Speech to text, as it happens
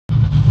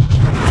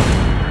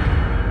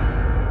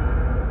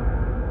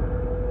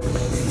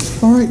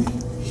All right,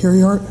 here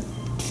we are at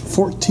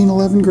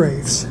 1411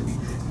 Graves.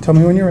 Tell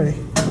me when you're ready.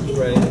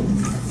 Ready.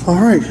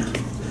 All right,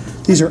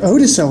 these are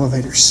Otis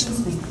elevators.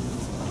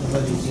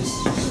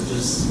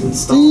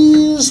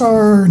 These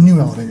are new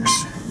elevators.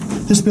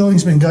 This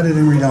building's been gutted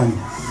and redone.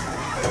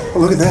 Oh,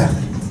 look at that.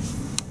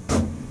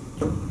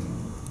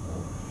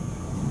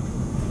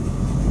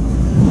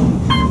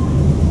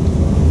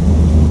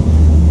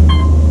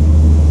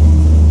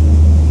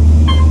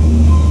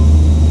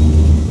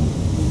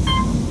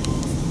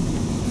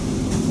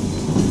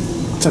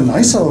 It's a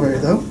nice elevator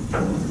though.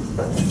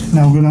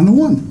 Now we'll go down to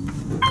 1.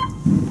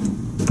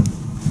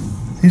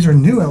 These are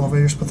new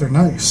elevators, but they're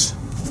nice.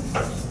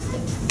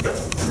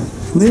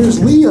 There's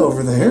Lee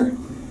over there.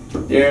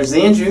 There's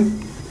the entry.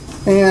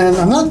 And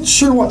I'm not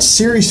sure what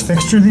series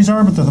fixture these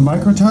are, but they're the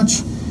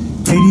micro-touch,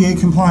 ADA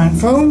compliant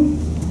phone.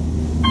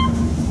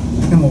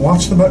 And we'll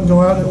watch the button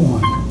go out at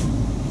 1.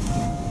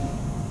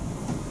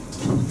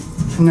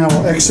 And now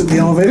we'll exit the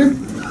elevator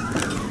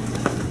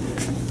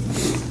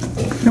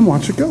and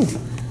watch it go.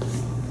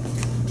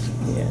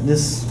 Yeah,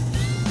 this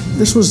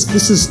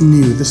is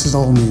new. This is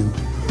all new.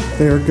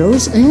 There it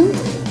goes, and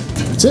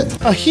that's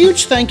it. A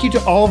huge thank you to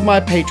all of my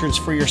patrons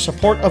for your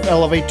support of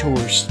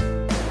elevaTOURS.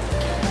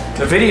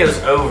 The video's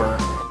over.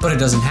 But it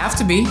doesn't have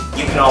to be.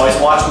 You can always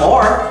watch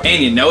more.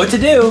 And you know what to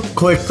do.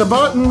 Click the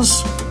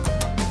buttons.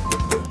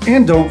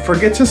 And don't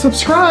forget to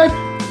subscribe.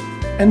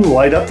 And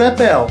light up that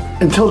bell.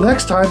 Until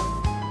next time,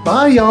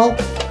 bye y'all.